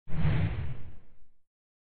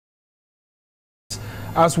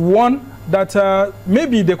as one that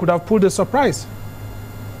maybe they could have pulled a surprise.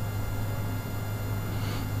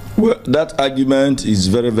 Well, that argument is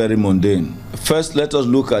very, very mundane. First, let us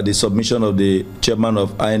look at the submission of the chairman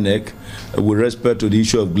of INEC with respect to the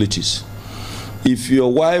issue of glitches. If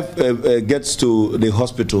your wife gets to the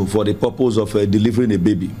hospital for the purpose of delivering a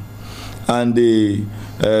baby, and the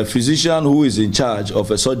physician who is in charge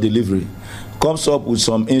of a such delivery comes up with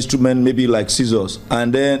some instrument, maybe like scissors,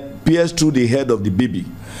 and then pierces through the head of the baby,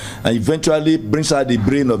 and eventually brings out the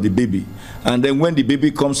brain of the baby, and then when the baby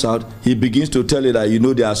comes out, he begins to tell you that, you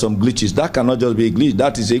know, there are some glitches. That cannot just be a glitch.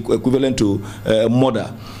 That is equivalent to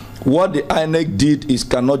murder. What the INEC did is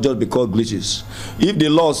cannot just be called glitches. If the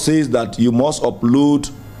law says that you must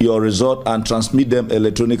upload your result and transmit them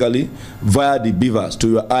electronically via the beavers to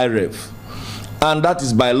your IREF, and that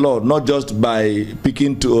is by law, not just by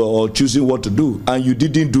picking to or choosing what to do, and you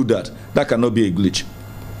didn't do that, that cannot be a glitch.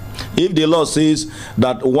 If the law says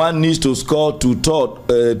that one needs to score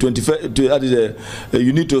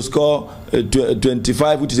you need to score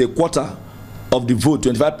 25, which is a quarter of the vote,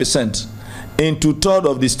 25%, in 2/3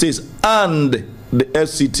 of the states and the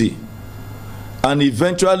FCT, and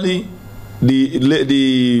eventually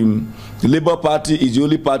the Labour Party is the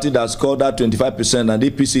only party that scored that 25%, and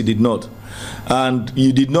the APC did not, and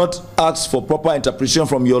you did not ask for proper interpretation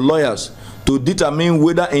from your lawyers to determine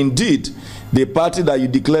whether indeed the party that you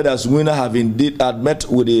declared as winner had met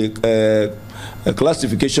with a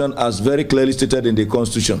classification as very clearly stated in the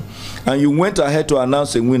Constitution, and you went ahead to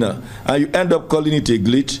announce a winner, and you end up calling it a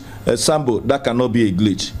glitch, Sambo, that cannot be a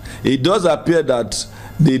glitch. It does appear that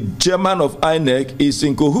the chairman of INEC is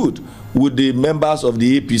in cahoot with the members of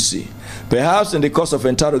the APC. Perhaps in the course of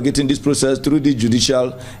interrogating this process through the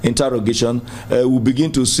judicial interrogation, we'll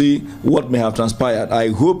begin to see what may have transpired. I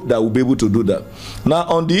hope that we'll be able to do that. Now,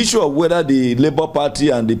 on the issue of whether the Labour Party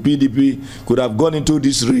and the PDP could have gone into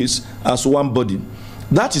this race as one body,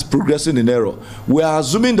 that is progressing in error. We are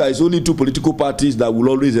assuming there is only two political parties that will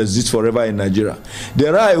always exist forever in Nigeria.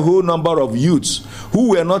 There are a whole number of youths who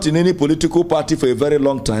were not in any political party for a very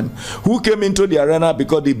long time, who came into the arena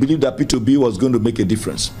because they believed that P2B was going to make a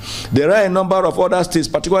difference. There are a number of other states,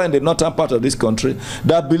 particularly in the northern part of this country,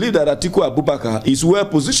 that believe that Atiku Abubakar is well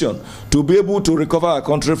positioned to be able to recover our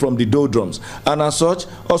country from the doldrums, and as such,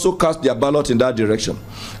 also cast their ballot in that direction.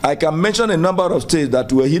 I can mention a number of states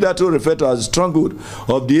that were hitherto referred to as a stronghold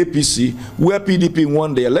of the APC, where PDP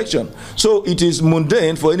won the election. So it is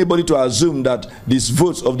mundane for anybody to assume that these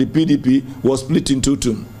votes of the PDP was split into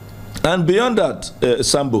two. And beyond that,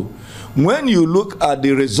 Sambo, when you look at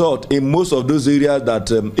the result in most of those areas that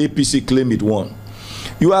APC claim it won,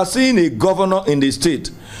 you are seeing a governor in the state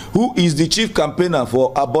who is the chief campaigner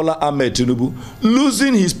for Bola Ahmed Tinubu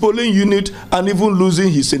losing his polling unit and even losing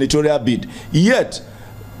his senatorial bid. Yet,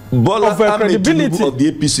 Bola Ahmed Tinubu of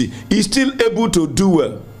the APC is still able to do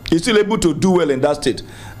well. He's still able to do well in that state.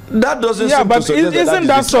 That doesn't seem to suggest isn't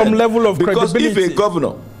that some level of credibility? Because if a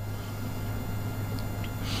governor,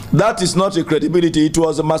 that is not a credibility. It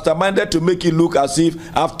was masterminded to make it look as if,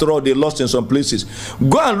 after all, they lost in some places.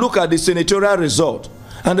 Go and look at the senatorial result,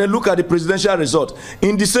 and then look at the presidential result.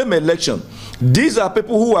 In the same election, these are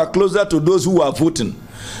people who are closer to those who are voting.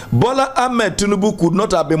 Bola Ahmed Tinubu could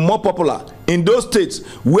not have been more popular in those states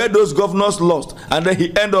where those governors lost, and then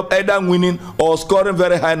he ended up either winning or scoring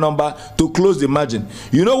very high number to close the margin.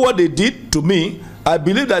 You know what they did to me? I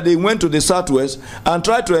believe that they went to the southwest and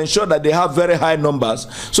tried to ensure that they have very high numbers,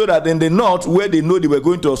 so that in the north, where they know they were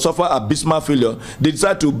going to suffer abysmal failure, they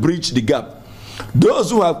decided to bridge the gap.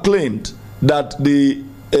 Those who have claimed that the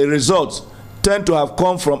results tend to have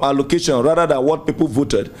come from allocation rather than what people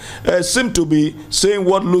voted seem to be saying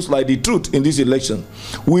what looks like the truth in this election.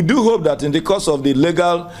 We do hope that in the course of the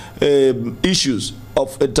legal issues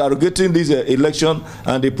of interrogating this election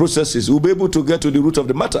and the processes, we'll be able to get to the root of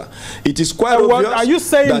the matter. It is quite obvious are you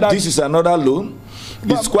saying that this is another loan.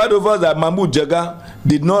 It's quite obvious that Mahmoud Jega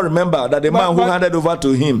did not remember that the man who handed over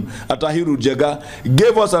to him, Atahiru Jega,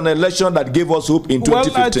 gave us an election that gave us hope in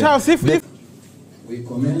 2015. Charles, we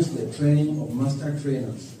commenced the training of master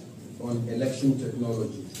trainers on election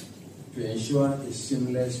technologies to ensure a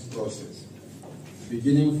seamless process.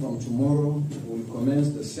 Beginning from tomorrow, we will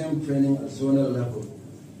commence the same training at zonal level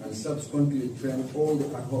and subsequently train all the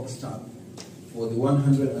ad hoc staff for the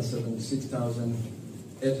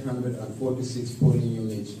 176,846 polling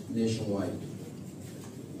units nationwide.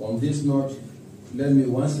 On this note, let me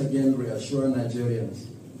once again reassure Nigerians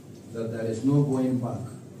that there is no going back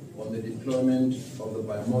on the deployment of the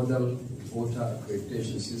bimodal voter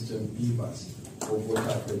accreditation system, BVAS, for voter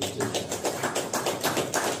accreditation.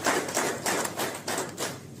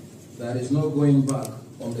 There is no going back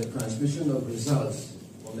on the transmission of results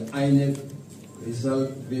on the INEC result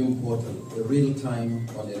viewing portal in real time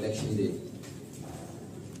on election day.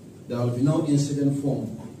 There will be no incident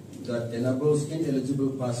form that enables ineligible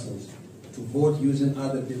persons to vote using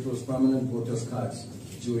other people's permanent voters' cards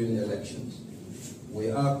during elections. We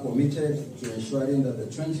are committed to ensuring that the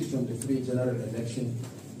 2023 general election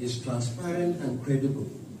is transparent and credible,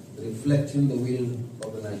 reflecting the will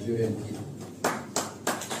of the Nigerian people.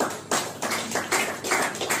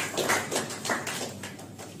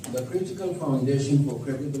 The critical foundation for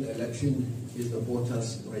credible election is the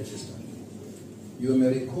voters' register. You may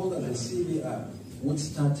recall that the CVR, which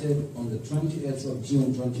started on the 28th of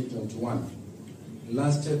June 2021,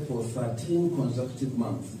 lasted for 13 consecutive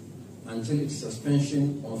months until its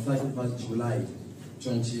suspension on 31st July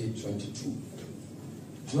 2022.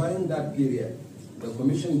 During that period, the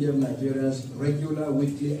Commission gave Nigerians regular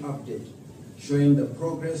weekly update showing the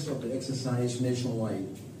progress of the exercise nationwide,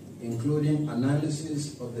 including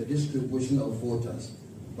analysis of the distribution of voters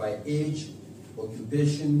by age,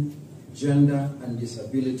 occupation, gender, and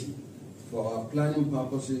disability for our planning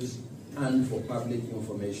purposes and for public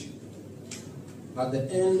information. At the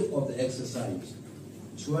end of the exercise,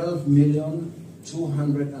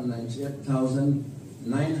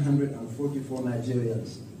 12,298,944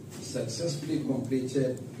 Nigerians successfully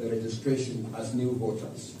completed the registration as new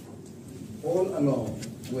voters. All along,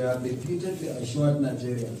 we have repeatedly assured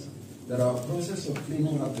Nigerians that our process of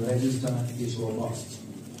cleaning up the register is robust.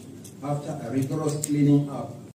 After a rigorous cleaning up